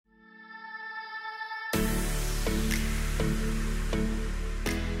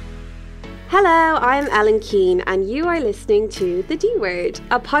Hello, I'm Ellen Keane, and you are listening to The D Word,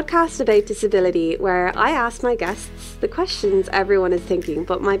 a podcast about disability where I ask my guests the questions everyone is thinking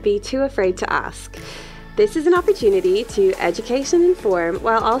but might be too afraid to ask. This is an opportunity to educate and inform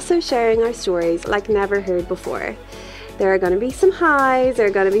while also sharing our stories like never heard before. There are going to be some highs, there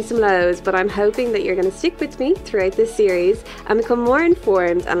are going to be some lows, but I'm hoping that you're going to stick with me throughout this series and become more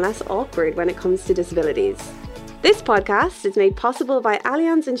informed and less awkward when it comes to disabilities. This podcast is made possible by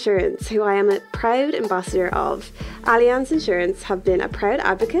Allianz Insurance, who I am a proud ambassador of. Allianz Insurance have been a proud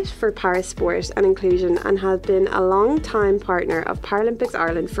advocate for parasport and inclusion and have been a long-time partner of Paralympics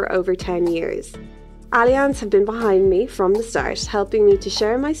Ireland for over 10 years. Allianz have been behind me from the start, helping me to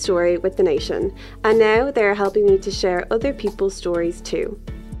share my story with the nation, and now they are helping me to share other people's stories too.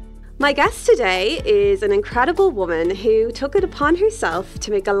 My guest today is an incredible woman who took it upon herself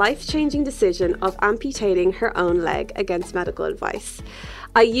to make a life-changing decision of amputating her own leg against medical advice.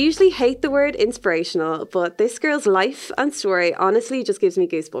 I usually hate the word inspirational, but this girl's life and story honestly just gives me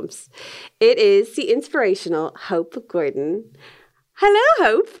goosebumps. It is the inspirational Hope Gordon. Hello,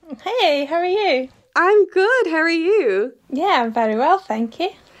 Hope. Hey, how are you? I'm good. How are you? Yeah, I'm very well, thank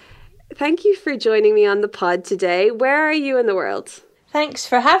you. Thank you for joining me on the pod today. Where are you in the world? Thanks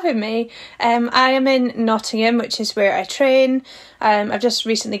for having me. I am in Nottingham, which is where I train. I've just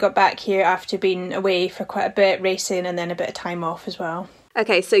recently got back here after being away for quite a bit, racing and then a bit of time off as well.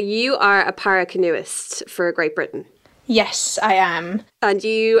 Okay, so you are a para-canoeist for Great Britain. Yes, I am. And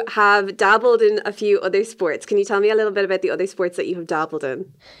you have dabbled in a few other sports. Can you tell me a little bit about the other sports that you have dabbled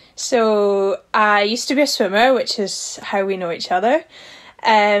in? So I used to be a swimmer, which is how we know each other.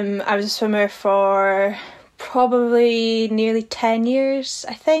 I was a swimmer for probably nearly 10 years,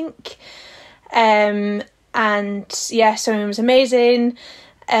 I think. And yeah, swimming was amazing.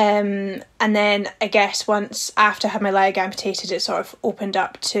 And then I guess once after I had my leg amputated, it sort of opened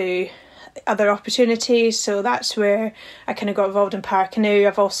up to other opportunities. So that's where I kind of got involved in para-canoe.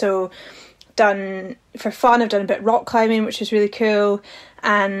 I've also done, for fun, I've done a bit of rock climbing, which was really cool.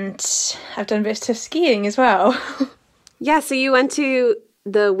 And I've done a bit of skiing as well. Yeah, so you went to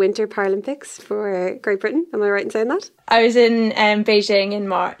the Winter Paralympics for Great Britain. Am I right in saying that? I was in Beijing in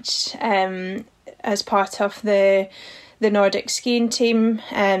March as part of the Nordic skiing team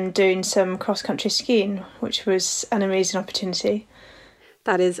and doing some cross-country skiing, which was an amazing opportunity.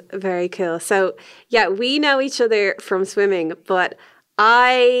 That is very cool. So, yeah, we know each other from swimming, but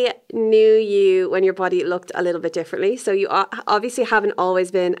I knew you when your body looked a little bit differently. So you obviously haven't always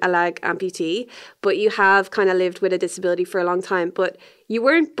been a leg amputee, but you have kind of lived with a disability for a long time. But you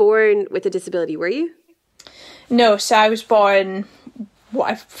weren't born with a disability, were you? No, so I was born what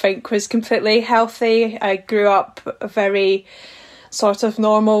I think was completely healthy. I grew up a very sort of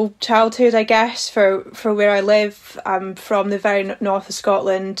normal childhood, I guess, for where I live. I'm from the very north of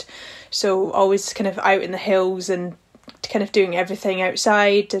Scotland, so always kind of out in the hills and kind of doing everything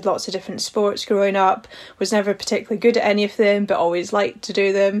outside, did lots of different sports growing up, was never particularly good at any of them, but always liked to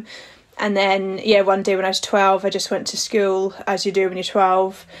do them. And then, yeah, one day when I was 12, I just went to school, as you do when you're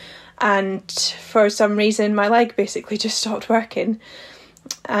 12, and for some reason my leg basically just stopped working.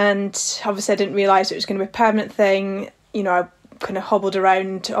 And obviously I didn't realise it was going to be a permanent thing. You know, I kind of hobbled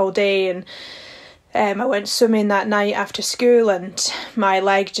around all day, and I went swimming that night after school and my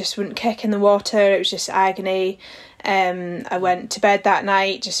leg just wouldn't kick in the water. It was just agony. I went to bed that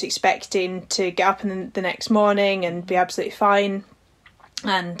night just expecting to get up in the next morning and be absolutely fine,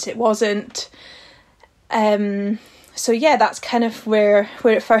 and it wasn't. So yeah, that's kind of where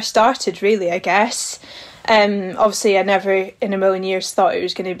it first started, really, I guess. Obviously I never in a million years thought it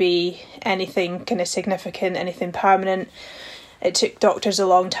was going to be anything kind of significant, anything permanent. It took doctors a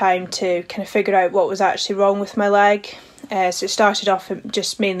long time to kind of figure out what was actually wrong with my leg. So it started off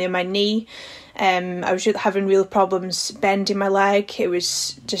just mainly on my knee. I was having real problems bending my leg. It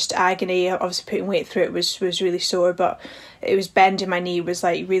was just agony. Obviously putting weight through it was really sore, but it was bending my knee was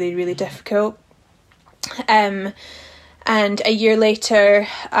like really, really difficult. And a year later,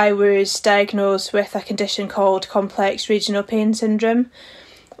 I was diagnosed with a condition called complex regional pain syndrome,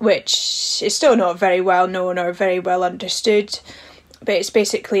 which is still not very well known or very well understood, but it's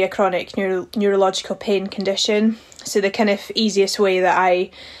basically a chronic neurological pain condition. So the kind of easiest way that I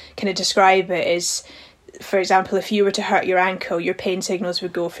kind of describe it is, for example, if you were to hurt your ankle, your pain signals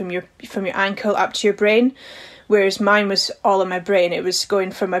would go from your ankle up to your brain, whereas mine was all in my brain. It was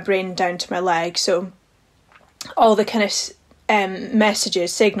going from my brain down to my leg. So all the kind of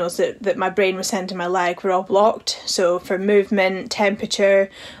messages, signals that my brain was sending my leg were all blocked. So for movement, temperature,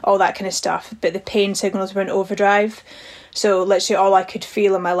 all that kind of stuff. But the pain signals were in overdrive. So literally all I could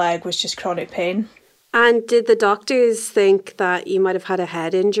feel in my leg was just chronic pain. And did the doctors think that you might have had a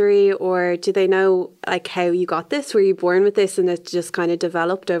head injury, or do they know like how you got this? Were you born with this and it just kind of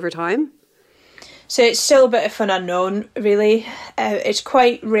developed over time? So it's still a bit of an unknown, really. It's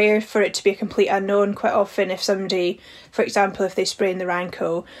quite rare for it to be a complete unknown. Quite often, if somebody, for example, if they sprain their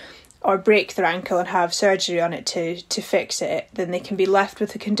ankle or break their ankle and have surgery on it to fix it, then they can be left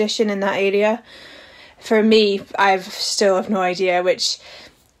with a condition in that area. For me, I've still have no idea, which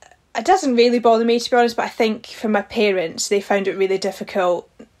it doesn't really bother me, to be honest, but I think for my parents, they found it really difficult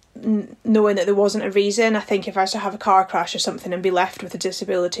knowing that there wasn't a reason. I think if I was to have a car crash or something and be left with a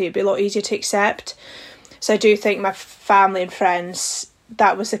disability, it'd be a lot easier to accept. So I do think my family and friends,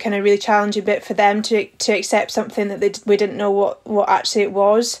 that was the kind of really challenging bit for them to accept something that we didn't know what actually it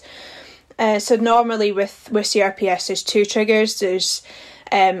was. So normally with CRPS, there's two triggers. There's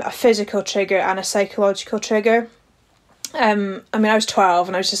a physical trigger and a psychological trigger. I mean, I was 12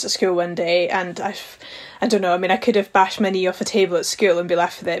 and I was just at school one day, and I don't know, I mean, I could have bashed my knee off a table at school and be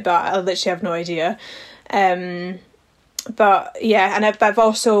left with it, but I literally have no idea. But yeah, and I've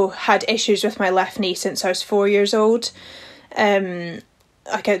also had issues with my left knee since I was 4 years old. There's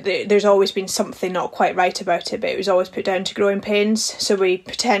always been something not quite right about it, but it was always put down to growing pains. So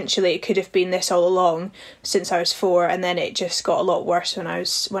it could have been this all along since I was 4, and then it just got a lot worse when I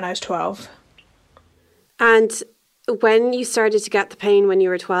was 12. And when you started to get the pain when you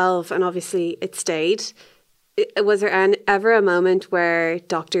were 12, and obviously it stayed, was there ever a moment where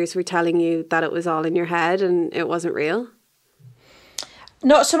doctors were telling you that it was all in your head and it wasn't real?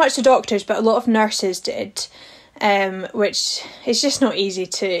 Not so much the doctors, but a lot of nurses did, which is just not easy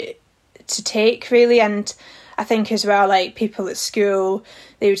to take, really. And I think as well, like, people at school,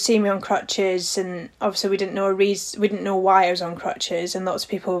 they would see me on crutches, and obviously we didn't know why I was on crutches, and lots of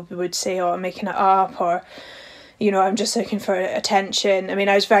people would say, oh, I'm making it up, or, you know, I'm just looking for attention. I mean,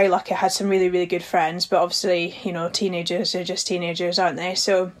 I was very lucky. I had some really, really good friends, but obviously, you know, teenagers are just teenagers, aren't they?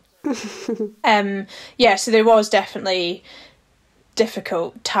 So, so there was definitely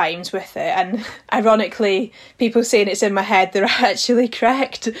difficult times with it. And ironically, people saying it's in my head, they're actually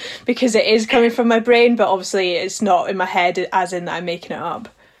correct, because it is coming from my brain, but obviously it's not in my head as in that I'm making it up.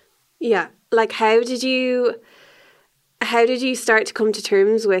 Yeah. Like, how did you start to come to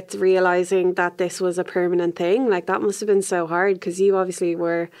terms with realising that this was a permanent thing? Like, that must have been so hard, because you obviously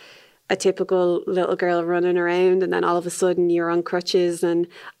were a typical little girl running around, and then all of a sudden you're on crutches, and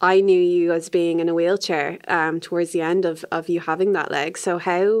I knew you as being in a wheelchair towards the end of you having that leg. So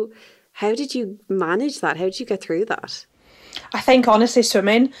how did you manage that? How did you get through that? I think honestly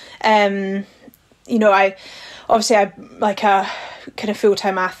swimming. I'm like a kind of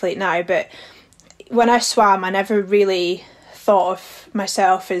full-time athlete now, but when I swam, I never really thought of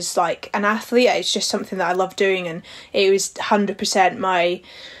myself as like an athlete. It's just something that I love doing, and it was 100% my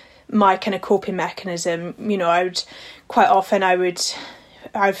kind of coping mechanism. You know, I would have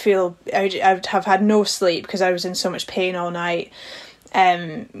had no sleep because I was in so much pain all night.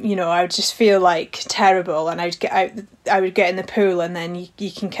 I would just feel like terrible, and I would get in the pool, and then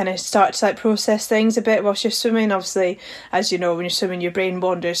you can kind of start to like process things a bit whilst you're swimming. Obviously, as you know, when you're swimming, your brain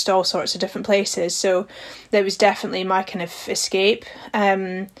wanders to all sorts of different places. So that was definitely my kind of escape.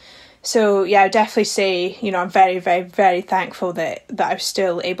 So yeah, I would definitely say, you know, I'm very, very, very thankful that I was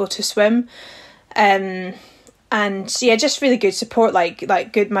still able to swim. And yeah, just really good support, like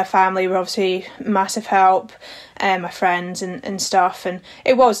good. My family were obviously massive help, my friends and stuff. And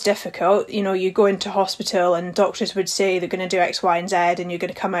it was difficult. You know, you go into hospital and doctors would say they're going to do X, Y, and Z, and you're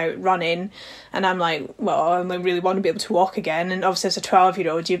going to come out running. And I'm like, well, I really want to be able to walk again. And obviously, as a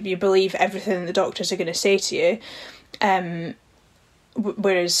 12-year-old, you believe everything the doctors are going to say to you.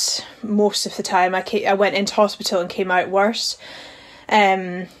 Whereas most of the time I went into hospital and came out worse.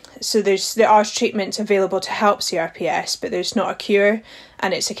 So there are treatments available to help CRPS, but there's not a cure,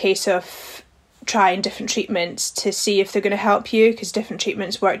 and it's a case of trying different treatments to see if they're going to help you, because different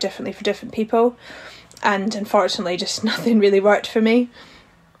treatments work differently for different people, and unfortunately just nothing really worked for me.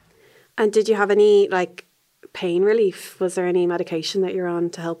 And did you have any like pain relief? Was there any medication that you're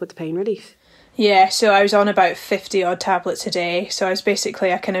on to help with the pain relief? Yeah, so I was on about 50 odd tablets a day, so I was basically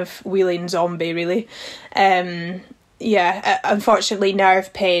a kind of wheeling zombie, really. Unfortunately,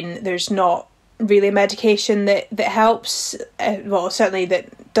 nerve pain, there's not really a medication that helps. Certainly that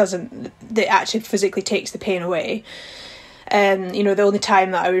actually physically takes the pain away. The only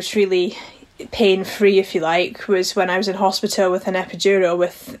time that I was really pain-free, if you like, was when I was in hospital with an epidural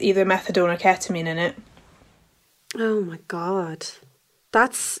with either methadone or ketamine in it. Oh my God.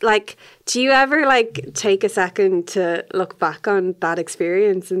 That's like, do you ever like take a second to look back on that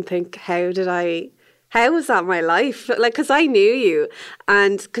experience and think, how did I How was that my life? Like, because I knew you,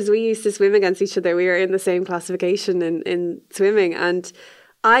 and because we used to swim against each other, we were in the same classification in swimming, and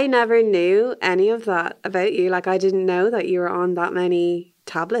I never knew any of that about you. Like, I didn't know that you were on that many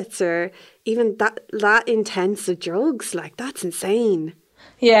tablets or even that intense of drugs. Like, that's insane.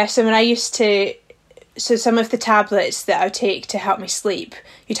 Yeah, so when I used to, so some of the tablets that I would take to help me sleep,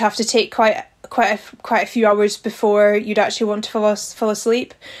 you'd have to take quite a few hours before you'd actually want to fall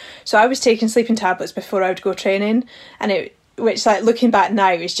asleep. So I was taking sleeping tablets before I would go training, and which like looking back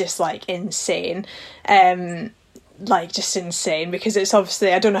now is just like insane. Like just insane, because it's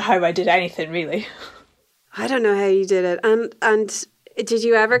obviously, I don't know how I did anything really. I don't know how you did it. And did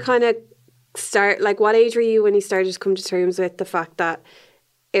you ever kind of start, like, what age were you when you started to come to terms with the fact that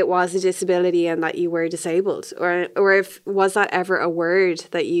it was a disability and that you were disabled, or was that ever a word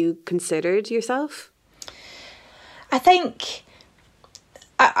that you considered yourself? I think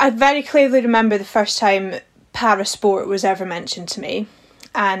I very clearly remember the first time parasport was ever mentioned to me,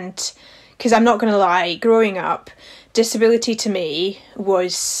 and because I'm not going to lie, growing up, disability to me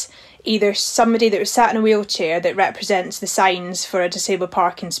was either somebody that was sat in a wheelchair that represents the signs for a disabled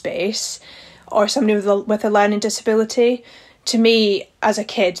parking space, or somebody with a learning disability. To me, as a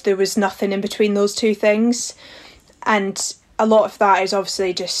kid, there was nothing in between those two things. And a lot of that is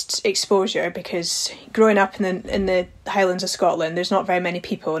obviously just exposure, because growing up in the Highlands of Scotland, there's not very many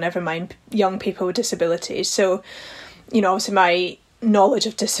people, never mind young people with disabilities. So, you know, obviously my knowledge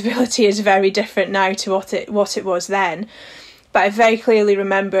of disability is very different now to what it was then. But I very clearly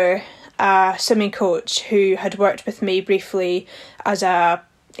remember a swimming coach who had worked with me briefly as a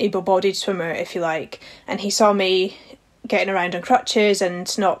able-bodied swimmer, if you like, and he saw me getting around on crutches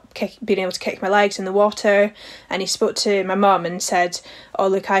and not being able to kick my legs in the water, and he spoke to my mum and said, oh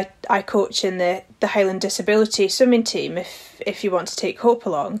look, I coach in the Highland Disability swimming team if you want to take Hope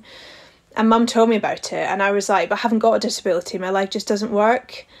along. And mum told me about it, and I was like, but I haven't got a disability, my leg just doesn't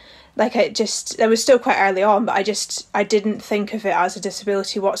work. Like, it was still quite early on, but I didn't think of it as a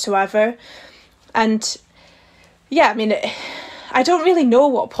disability whatsoever. And yeah, I mean, I don't really know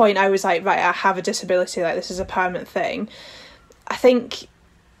what point I was like, right, I have a disability, like this is a permanent thing. I think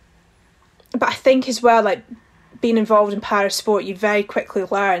as well, like being involved in parasport, you very quickly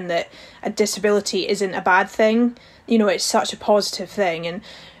learn that a disability isn't a bad thing. You know, it's such a positive thing. And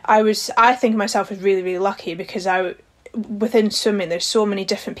I think of myself as really, really lucky, because within swimming, there's so many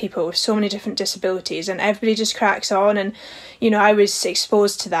different people with so many different disabilities, and everybody just cracks on. And, you know, I was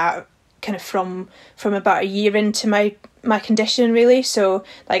exposed to that kind of from about a year into my condition, really. So,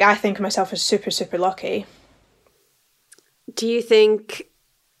 like, I think of myself as super, super lucky. Do you think,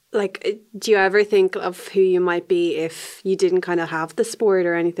 like, do you ever think of who you might be if you didn't kind of have the sport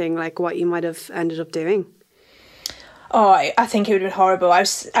or anything, like what you might have ended up doing? Oh, I think it would have been horrible. I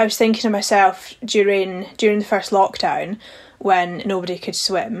was thinking to myself during the first lockdown when nobody could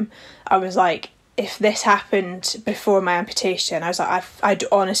swim, I was like, if this happened before my amputation, I was like, I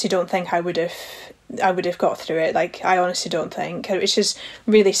honestly don't think I would have got through it. Like, I honestly don't think. It's just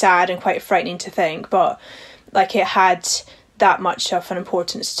really sad and quite frightening to think, but like, it had that much of an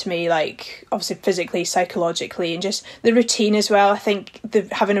importance to me, like obviously physically, psychologically, and just the routine as well. I think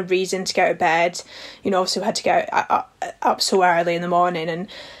having a reason to get out of bed, you know, obviously we had to get up so early in the morning, and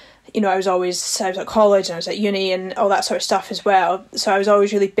you know, I was at college and I was at uni and all that sort of stuff as well, so I was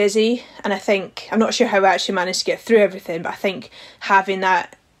always really busy. And I think, I'm not sure how I actually managed to get through everything, but I think having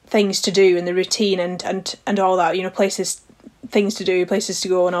that things to do and the routine and all that, you know, things to do, places to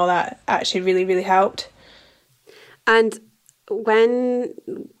go and all that actually really, really helped. And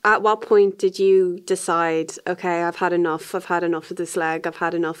at what point did you decide, okay, I've had enough of this leg, I've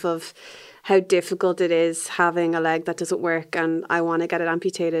had enough of how difficult it is having a leg that doesn't work, and I want to get it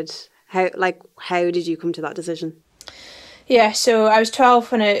amputated? How did you come to that decision? Yeah, so I was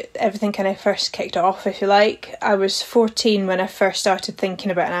 12 when everything kind of first kicked off, if you like. I was 14 when I first started thinking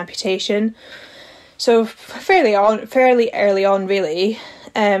about an amputation. So fairly early on, really.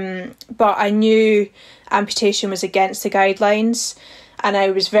 But I knew amputation was against the guidelines, and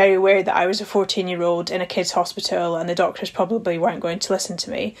I was very aware that I was a 14-year-old in a kids' hospital and the doctors probably weren't going to listen to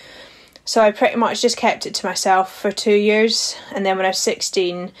me. So I pretty much just kept it to myself for 2 years, and then when I was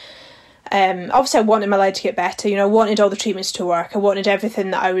 16, obviously I wanted my leg to get better. You know, I wanted all the treatments to work. I wanted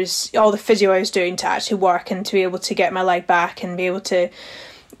everything all the physio I was doing to actually work and to be able to get my leg back and be able to,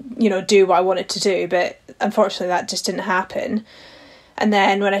 you know, do what I wanted to do. But unfortunately that just didn't happen. And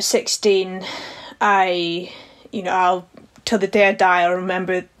then when I was 16, till the day I die, I'll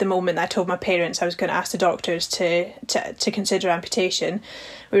remember the moment that I told my parents I was going to ask the doctors to consider amputation.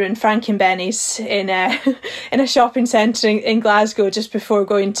 We were in Frankenbenny's in a shopping centre in Glasgow just before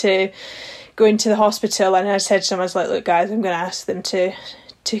going to going to the hospital, and I said to them, I was like, look guys, I'm going to ask them to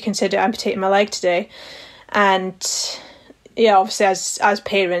consider amputating my leg today. And yeah, obviously as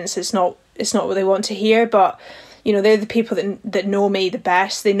parents, it's not what they want to hear, but you know, they're the people that know me the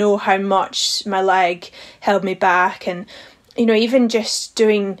best. They know how much my leg held me back. And you know, even just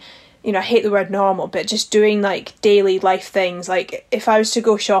doing, you know, I hate the word normal, but just doing like daily life things. Like if I was to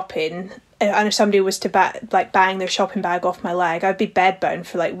go shopping and if somebody was to bang their shopping bag off my leg, I'd be bedbound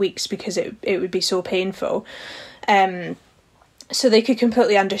for like weeks because it would be so painful. So they could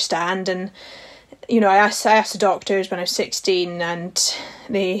completely understand. And you know, I asked the doctors when I was 16, and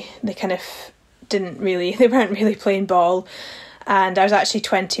they kind of they weren't really playing ball. And I was actually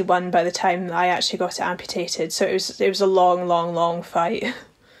 21 by the time I actually got it amputated. So it was a long fight.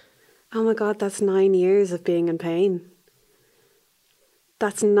 Oh my God, that's 9 years of being in pain.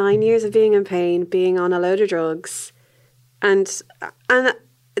 That's 9 years of being in pain, being on a load of drugs. And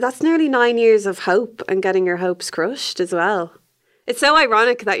that's nearly 9 years of hope and getting your hopes crushed as well. It's so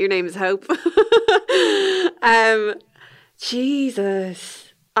ironic that your name is Hope. Jesus.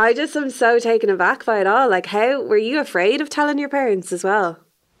 I just am so taken aback by it all. Like, how were you afraid of telling your parents as well?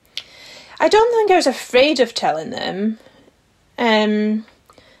 I don't think I was afraid of telling them.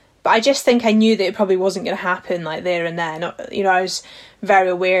 But I just think I knew that it probably wasn't going to happen like there and then. You know, I was very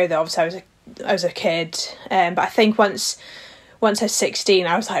aware that obviously I was a kid. But I think once I was 16,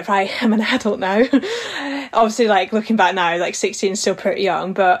 I was like, right, I'm an adult now. Obviously, like looking back now, like 16 is still pretty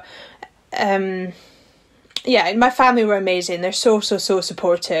young. But yeah, my family were amazing. They're so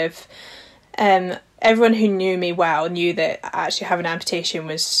supportive. Everyone who knew me well knew that actually having an amputation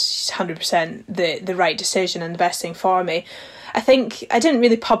was 100% the right decision and the best thing for me. I think I didn't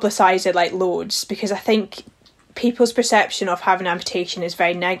really publicise it like loads because I think people's perception of having amputation is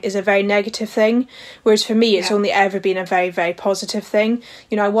a very negative thing, whereas for me it's only ever been a very, very positive thing.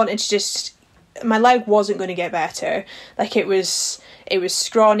 You know, I wanted to my leg wasn't going to get better. Like it was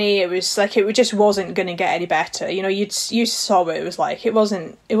scrawny. It was like it just wasn't going to get any better. You know, you saw what it was like. It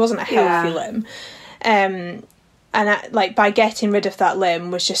wasn't a healthy limb. And by getting rid of that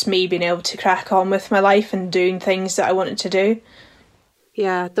limb was just me being able to crack on with my life and doing things that I wanted to do.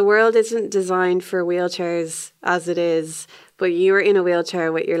 Yeah, the world isn't designed for wheelchairs as it is, but you were in a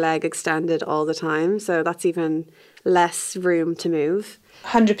wheelchair with your leg extended all the time, so that's even less room to move.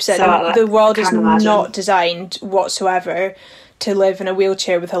 100%. So, the world is not designed whatsoever to live in a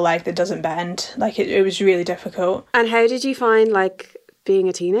wheelchair with a leg that doesn't bend. Like it was really difficult. And how did you find like being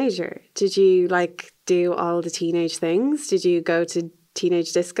a teenager? Did you like do all the teenage things? Did you go to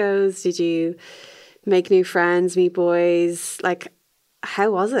teenage discos? Did you make new friends, meet boys? Like,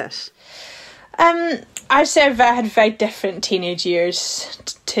 how was it? I'd say I had very different teenage years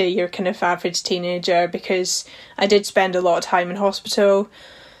to your kind of average teenager because I did spend a lot of time in hospital.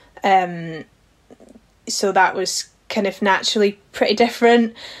 So that was kind of naturally pretty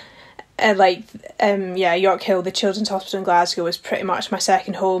different. York Hill, the Children's Hospital in Glasgow, was pretty much my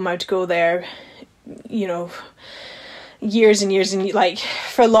second home. I would go there, you know, years and years and like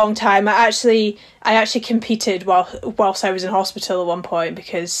for a long time. I actually competed whilst I was in hospital at one point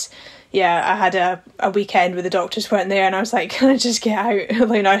because I had a weekend where the doctors weren't there and I was like, can I just get out?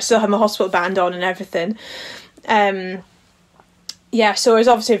 You know, I still had my hospital band on and everything. So it was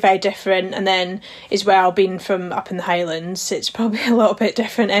obviously very different. And then as well, being from up in the Highlands, it's probably a little bit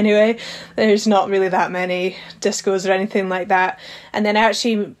different anyway. There's not really that many discos or anything like that. And then I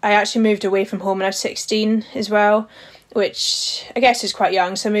actually moved away from home when I was 16 as well, which I guess is quite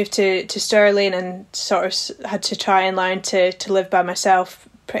young. So I moved to Stirling and sort of had to try and learn to live by myself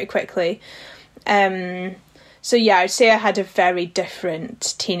pretty quickly. I'd say I had a very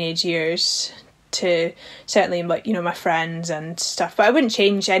different teenage years to certainly, like, you know, my friends and stuff, but I wouldn't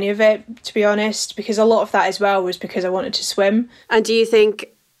change any of it, to be honest, because a lot of that as well was because I wanted to swim. And do you think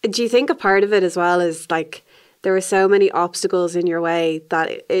a part of it as well is like there were so many obstacles in your way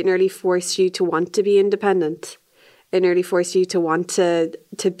that it nearly forced you to want to be independent? It nearly forced you to want to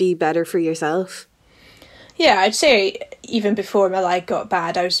be better for yourself? Yeah, I'd say even before my leg got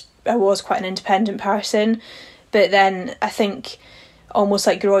bad, I was quite an independent person, but then I think almost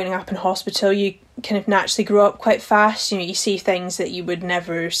like growing up in hospital, you kind of naturally grow up quite fast. You know, you see things that you would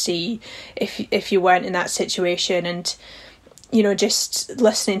never see if you weren't in that situation, and you know, just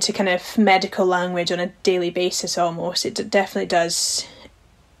listening to kind of medical language on a daily basis almost, it definitely does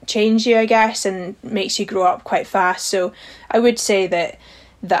change you, I guess, and makes you grow up quite fast. So I would say that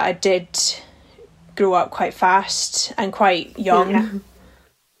I did grow up quite fast and quite young.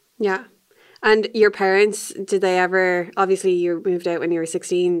 Yeah. And your parents, did they ever, obviously you moved out when you were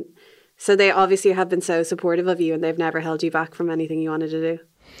 16, so they obviously have been so supportive of you and they've never held you back from anything you wanted to do?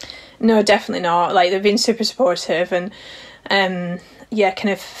 No, definitely not. Like, they've been super supportive, and yeah, kind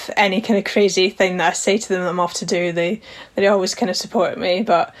of any kind of crazy thing that I say to them that I'm off to do, they always kind of support me,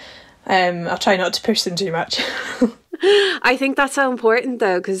 but I'll try not to push them too much. I think that's so important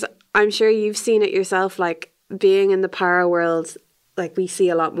though, because I'm sure you've seen it yourself, like being in the para world, like we see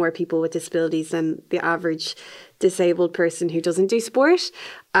a lot more people with disabilities than the average disabled person who doesn't do sport.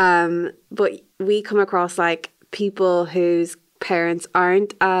 But we come across like people whose parents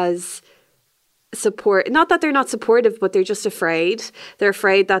aren't as not that they're not supportive, but they're just afraid. They're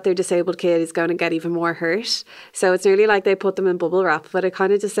afraid that their disabled kid is going to get even more hurt. So it's nearly like they put them in bubble wrap, but it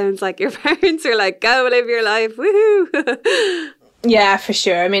kind of just sounds like your parents are like, go live your life, woohoo. Yeah, for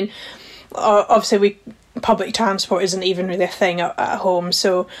sure. I mean, obviously public transport isn't even really a thing at home,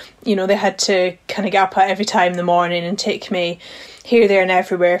 so you know, they had to kind of get up at every time in the morning and take me here, there and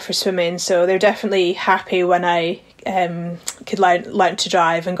everywhere for swimming. So they're definitely happy when I could learn to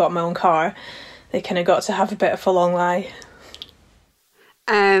drive and got my own car. They kind of got to have a bit of a long lie.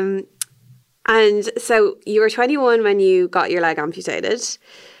 And so you were 21 when you got your leg amputated,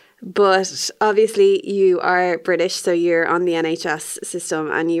 but obviously you are British, so you're on the NHS system,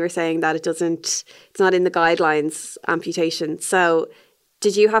 and you were saying that it's not in the guidelines, amputation. So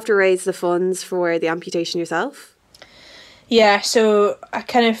did you have to raise the funds for the amputation yourself? Yeah, so I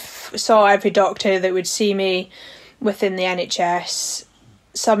kind of saw every doctor that would see me within the NHS.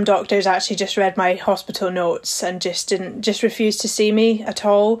 Some doctors actually just read my hospital notes and just refused to see me at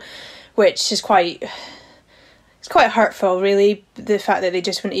all, which is quite hurtful, really. The fact that they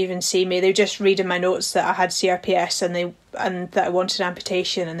just wouldn't even see me. They were just reading my notes that I had CRPS and that I wanted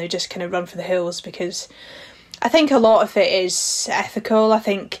amputation, and they just kind of run for the hills, because I think a lot of it is ethical. I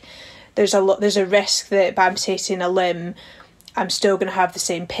think there's a risk that by amputating a limb, I'm still going to have the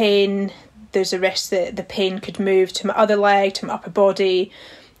same pain. There's a risk that the pain could move to my other leg, to my upper body.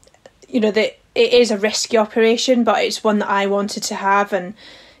 You know, that it is a risky operation, but it's one that I wanted to have. And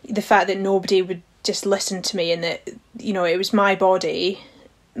the fact that nobody would just listen to me, and that, you know, it was my body.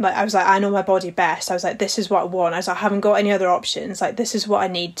 Like, I was like, I know my body best. I was like, this is what I want. I was like, I haven't got any other options. Like, this is what I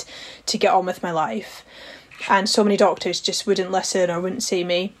need to get on with my life. And so many doctors just wouldn't listen or wouldn't see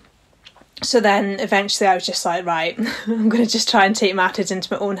me. So then eventually I was just like, right, I'm going to just try and take matters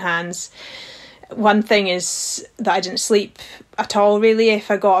into my own hands. One thing is that I didn't sleep at all, really. If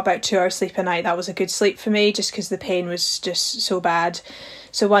I got about 2 hours sleep a night, that was a good sleep for me, just because the pain was just so bad.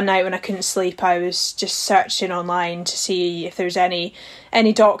 So one night when I couldn't sleep, I was just searching online to see if there's any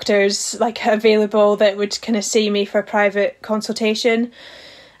doctors like available that would kind of see me for a private consultation.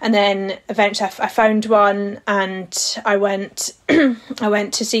 And then eventually I found one, and I went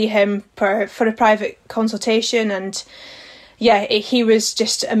to see him for a private consultation. And yeah, he was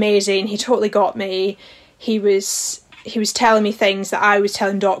just amazing. He totally got me. He was telling me things that I was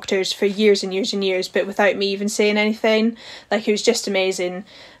telling doctors for years and years and years, but without me even saying anything. Like, he was just amazing.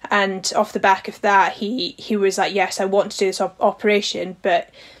 And off the back of that, he was like, yes, I want to do this operation,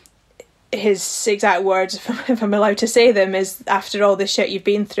 but his exact words, if I'm allowed to say them, is, after all this shit you've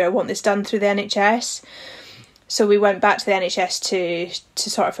been through, I want this done through the NHS. So we went back to the NHS to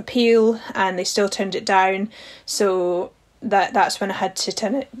sort of appeal, and they still turned it down. So that's when I had to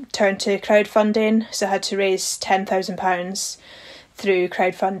turn to crowdfunding. So I had to raise £10,000 through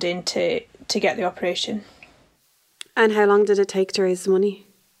crowdfunding to get the operation. And how long did it take to raise the money?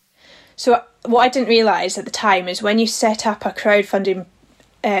 So what I didn't realise at the time is, when you set up a crowdfunding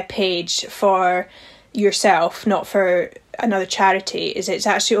page for yourself, not for another charity, is it's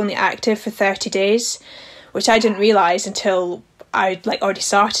actually only active for 30 days, which I didn't realise until I'd like already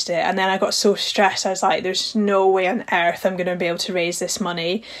started it. And then I got so stressed, I was like, there's no way on earth I'm going to be able to raise this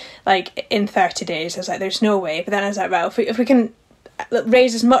money like in 30 days. I was like, there's no way. But then I was like, well, if we can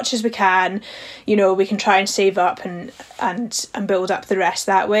raise as much as we can, you know, we can try and save up and build up the rest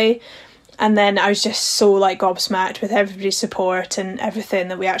that way. And then I was just so like gobsmacked with everybody's support and everything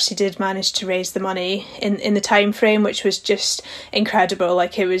that we actually did manage to raise the money in the time frame, which was just incredible.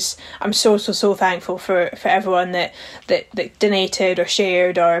 Like, it was, I'm so thankful for everyone that donated or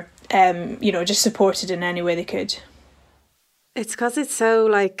shared or you know, just supported in any way they could. It's because it's so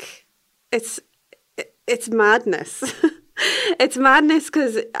like, it's madness. It's madness,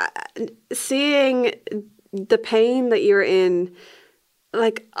 because seeing the pain that you're in,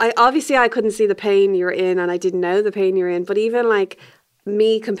 like, I couldn't see the pain you were in, and I didn't know the pain you were in, but even like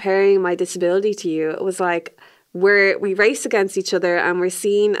me comparing my disability to you, it was like we race against each other and we're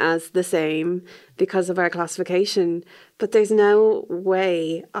seen as the same because of our classification. But there's no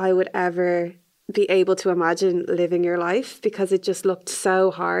way I would ever be able to imagine living your life, because it just looked so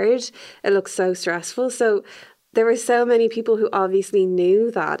hard. It looked so stressful. So there were so many people who obviously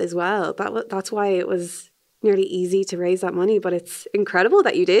knew that as well. That's why it was nearly easy to raise that money. But it's incredible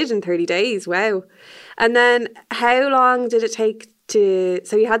that you did in 30 days. Wow. And then how long did it take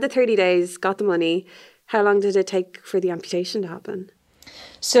so you had the 30 days, got the money. How long did it take for the amputation to happen?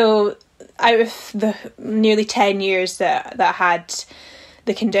 So out of the nearly 10 years that I had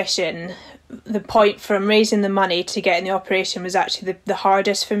the condition, the point from raising the money to getting the operation was actually the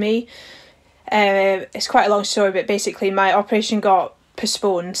hardest for me. It's quite a long story, but basically my operation got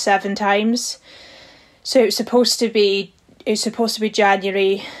postponed 7 times. So it was supposed to be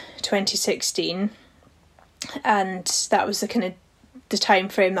January 2016, and that was the time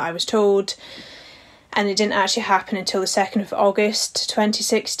frame that I was told. And it didn't actually happen until the 2nd of August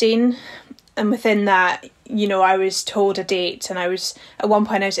 2016. And within that, I was told a date, and at one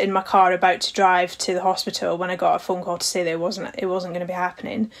point I was in my car about to drive to the hospital when I got a phone call to say that it wasn't going to be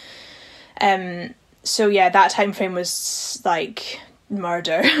happening. So yeah, that time frame was like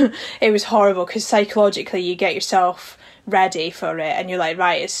murder. It was horrible because psychologically you get yourself ready for it, and you're like,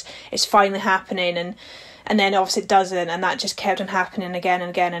 right, it's finally happening, and then obviously it doesn't, and that just kept on happening again and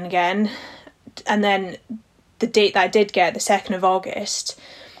again and again. And then the date that I did get, the 2nd of August,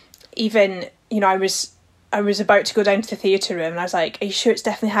 even, I was about to go down to the theatre room, and I was like, are you sure it's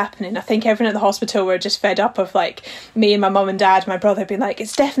definitely happening? I think everyone at the hospital were just fed up of like me and my mum and dad, my brother being like,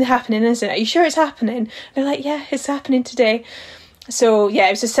 it's definitely happening, isn't it? Are you sure it's happening? And they're like, yeah, it's happening today. So yeah,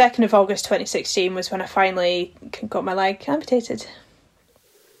 it was the 2nd of August 2016 was when I finally got my leg amputated.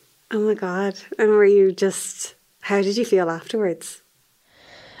 Oh my God. And how did you feel afterwards?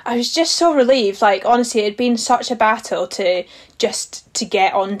 I was just so relieved. Like, honestly, it had been such a battle to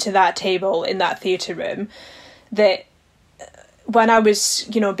get onto that table in that theatre room that when I was,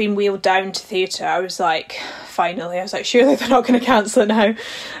 being wheeled down to theatre, I was like, finally, I was like, surely they're not going to cancel it now.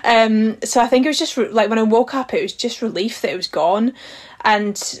 So I think it was just like when I woke up, it was just relief that it was gone.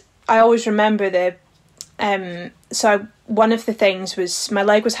 And I always remember one of the things was my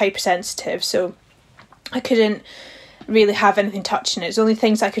leg was hypersensitive, so I couldn't really have anything touching it. The only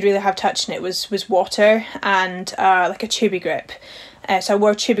things I could really have touching it was water and like a tubey grip. So I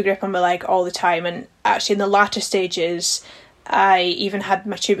wore a tubey grip on my leg all the time, and actually in the latter stages I even had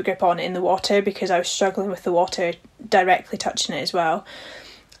my tubey grip on in the water because I was struggling with the water directly touching it as well.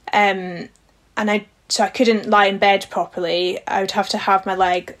 So I couldn't lie in bed properly. I would have to have my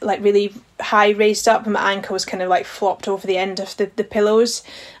leg like really high raised up, and my ankle was kind of like flopped over the end of the pillows,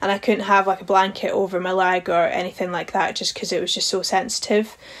 and I couldn't have like a blanket over my leg or anything like that just because it was just so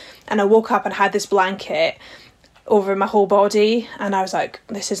sensitive. And I woke up and had this blanket over my whole body, and I was like,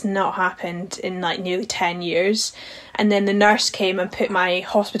 this has not happened in like nearly 10 years. And then the nurse came and put my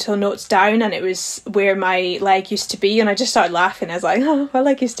hospital notes down, and it was where my leg used to be, and I just started laughing. I was like, oh, my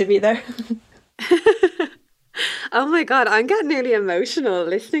leg used to be there. Oh my God, I'm getting nearly emotional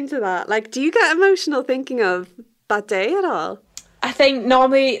listening to that. Like, do you get emotional thinking of that day at all? I think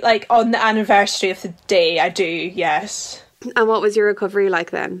normally, like, on the anniversary of the day, I do, yes. And what was your recovery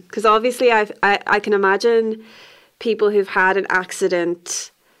like then? Because obviously I can imagine people who've had an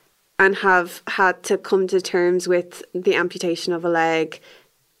accident and have had to come to terms with the amputation of a leg,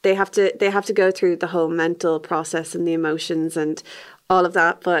 they have to go through the whole mental process and the emotions and all of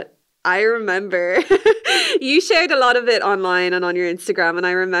that. But I remember you shared a lot of it online and on your Instagram, and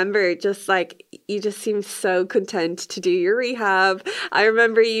I remember just like you just seemed so content to do your rehab. I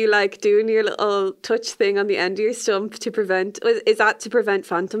remember you like doing your little touch thing on the end of your stump to prevent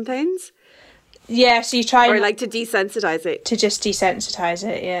phantom pains? Yeah, so you try or like to desensitize it. To just desensitize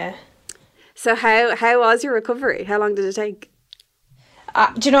it, yeah. So how was your recovery? How long did it take?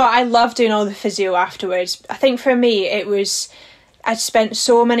 Do you know, I love doing all the physio afterwards. I think for me it was, I'd spent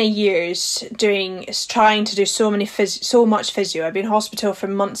so many years trying to do so much physio. I'd been in hospital for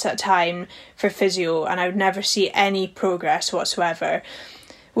months at a time for physio, and I would never see any progress whatsoever.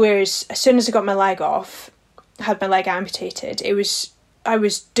 Whereas as soon as I got my leg off, had my leg amputated, I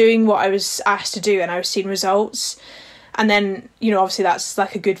was doing what I was asked to do, and I was seeing results. And then, obviously that's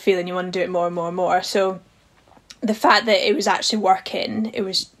like a good feeling. You want to do it more and more and more. So the fact that it was actually working, it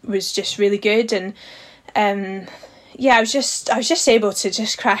was just really good. And yeah, I was just able to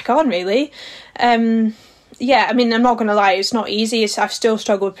just crack on, really. Yeah, I mean, I'm not going to lie, it's not easy. I've still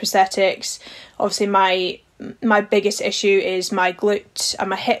struggled with prosthetics. Obviously, my biggest issue is my glute and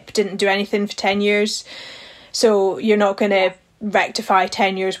my hip didn't do anything for 10 years. So you're not going to rectify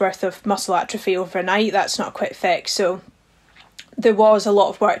 10 years worth of muscle atrophy overnight. That's not a quick fix. So there was a lot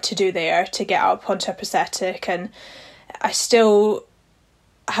of work to do there to get up onto a prosthetic, and I still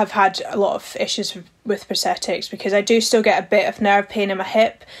have had a lot of issues with prosthetics because I do still get a bit of nerve pain in my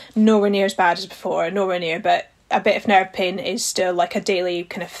hip, nowhere near as bad as before, nowhere near, but a bit of nerve pain is still like a daily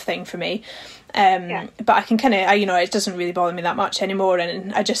kind of thing for me. But I can kind of, it doesn't really bother me that much anymore,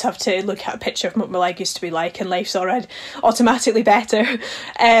 and I just have to look at a picture of what my leg used to be like, and life's already automatically better.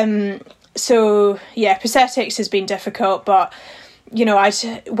 So yeah, prosthetics has been difficult, but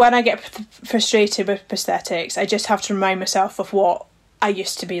when I get frustrated with prosthetics, I just have to remind myself of what I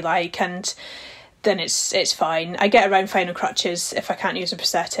used to be like, and then it's fine. I get around fine on crutches if I can't use a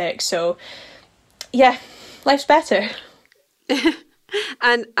prosthetic. So yeah, life's better.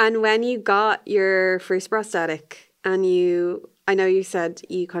 And when you got your first prosthetic, and I know you said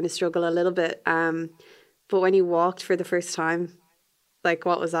you kind of struggle a little bit, but when you walked for the first time, like,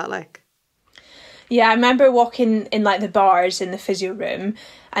 what was that like? Yeah, I remember walking in like the bars in the physio room,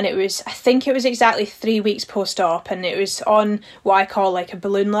 and I think it was exactly 3 weeks post-op, and it was on what I call like a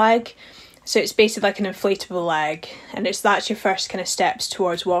balloon leg. So it's basically like an inflatable leg, and that's your first kind of steps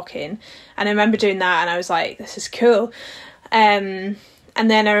towards walking. And I remember doing that, and I was like, this is cool. And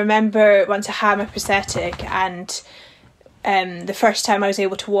then I remember once I had my prosthetic, and the first time I was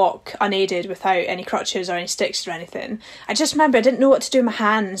able to walk unaided without any crutches or any sticks or anything, I just remember I didn't know what to do with my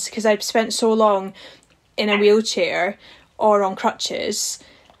hands, because I'd spent so long in a wheelchair or on crutches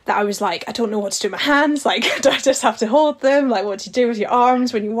that I was like, I don't know what to do with my hands. Like, do I just have to hold them? Like, what do you do with your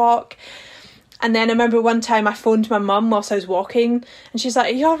arms when you walk? And then I remember one time I phoned my mum whilst I was walking, and she's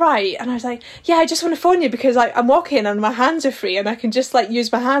like, are you all right? And I was like, yeah, I just want to phone you because I'm walking and my hands are free and I can just like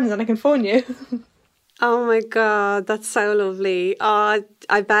use my hands and I can phone you. Oh my God, that's so lovely. Oh,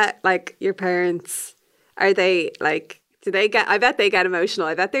 I bet like your parents, are they like, I bet they get emotional.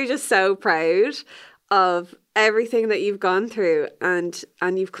 I bet they're just so proud of everything that you've gone through, and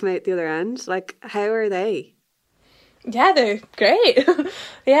you've come out the other end. Like, how are they? Yeah, they're great.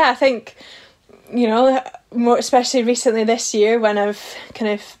 Yeah, I think, more especially recently this year when I've kind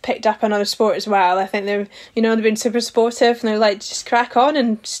of picked up another sport as well, I think they've been super supportive, and they're like, just crack on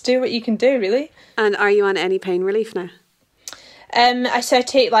and just do what you can do, really. And are you on any pain relief now? I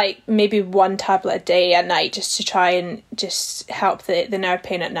take like maybe one tablet a day at night just to try and just help the nerve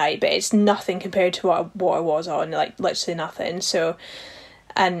pain at night, but it's nothing compared to what I was on, like literally nothing. So,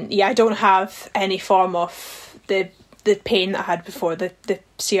 and yeah, I don't have any form of the pain that I had before, the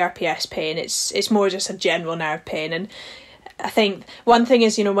CRPS pain. It's more just a general nerve pain. And I think one thing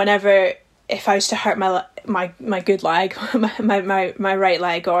is, whenever, if I was to hurt my good leg, my right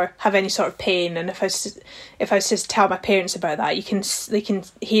leg, or have any sort of pain, and if I was to tell my parents about that, they can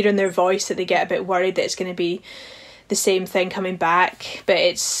hear in their voice that they get a bit worried that it's going to be the same thing coming back. But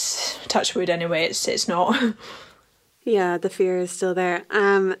it's, touch wood anyway, it's not. Yeah, the fear is still there.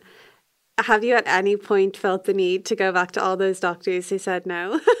 Have you at any point felt the need to go back to all those doctors who said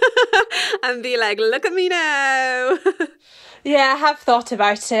no and be like, look at me now? Yeah, I have thought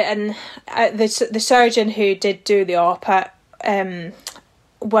about it, and the surgeon who did do the op,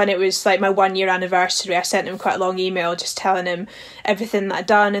 when it was like my 1 year anniversary, I sent him quite a long email just telling him everything that I'd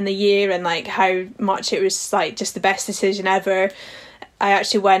done in the year, and like how much it was like just the best decision ever. I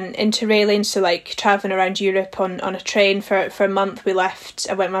actually went interrailing, so like travelling around Europe on a train for a month. I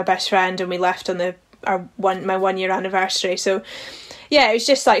went with my best friend, and we left on my 1 year anniversary. So yeah, it was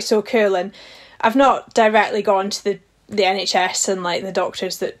just like so cool. And I've not directly gone to the NHS and like the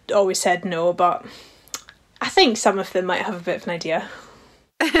doctors that always said no, but I think some of them might have a bit of an idea.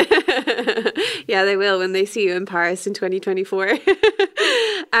 Yeah, they will when they see you in Paris in 2024.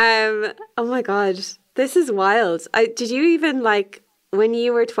 Oh my God, this is wild. Did you even like, when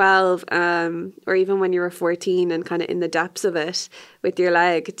you were 12, or even when you were 14 and kind of in the depths of it with your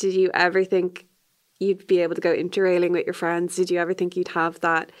leg, did you ever think you'd be able to go interrailing with your friends? Did you ever think you'd have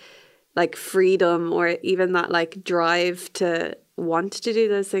that like freedom, or even that like drive to want to do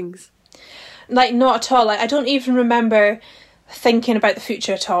those things? Like, not at all. Like, I don't even remember thinking about the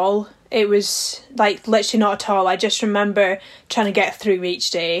future at all. It was like literally not at all. I just remember trying to get through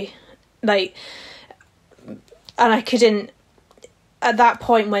each day, like, and I couldn't. At that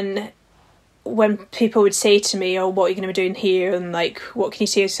point, when people would say to me, oh, what are you going to be doing here, and like, what can you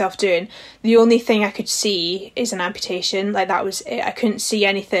see yourself doing, the only thing I could see is an amputation. Like, that was it. I couldn't see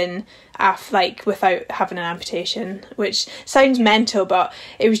anything without having an amputation, which sounds mental, but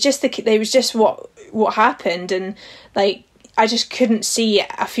it was just what happened. And like, I just couldn't see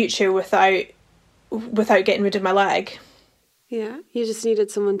a future without getting rid of my leg. Yeah, you just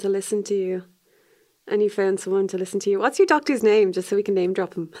needed someone to listen to you. And you found someone to listen to you. What's your doctor's name, just so we can name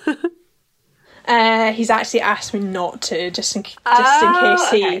drop him? He's actually asked me not to, just in case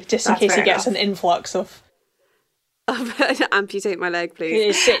he gets an influx of amputate my leg,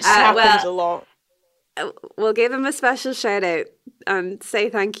 please. It happens a lot. We'll give him a special shout out. and say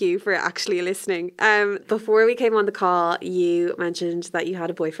thank you for actually listening. Before we came on the call, you mentioned that you had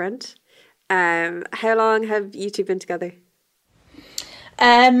a boyfriend. How long have you two been together?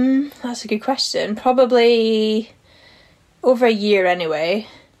 That's a good question. Probably over a year anyway.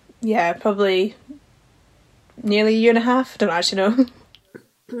 Yeah, probably nearly a year and a half. I don't actually know.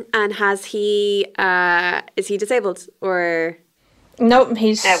 And is he disabled or? Nope,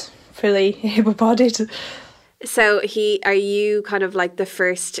 he's fully able-bodied. So are you kind of like the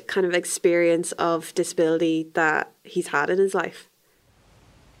first kind of experience of disability that he's had in his life?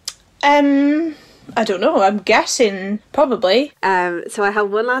 I don't know. I'm guessing probably. So I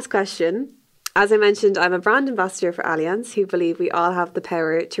have one last question. As I mentioned, I'm a brand ambassador for Allianz, who believe we all have the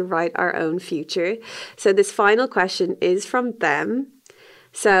power to write our own future. So this final question is from them.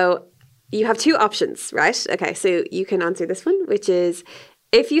 So you have two options, right? Okay, so you can answer this one, which is,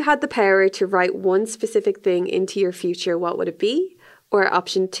 if you had the power to write one specific thing into your future, what would it be? Or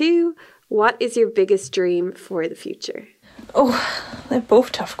option 2, what is your biggest dream for the future? Oh, they're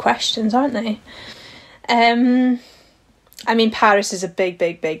both tough questions, aren't they? I mean, Paris is a big,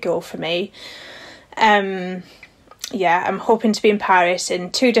 big, big goal for me. Yeah, I'm hoping to be in Paris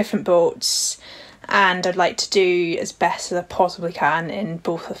in 2 different boats, and I'd like to do as best as I possibly can in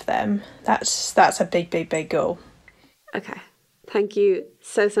both of them. That's a big, big, big goal. Okay. Thank you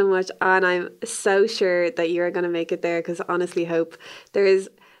so much. And I'm so sure that you're going to make it there, because I honestly hope there's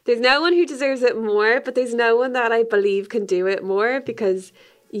no one who deserves it more, but there's no one that I believe can do it more, because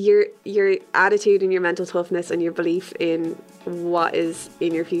your attitude and your mental toughness and your belief in what is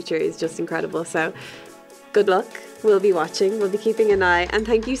in your future is just incredible. So good luck. We'll be watching. We'll be keeping an eye. And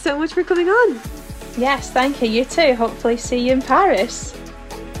thank you so much for coming on. Yes, thank you. You too. Hopefully see you in Paris.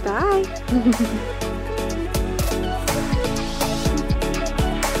 Bye.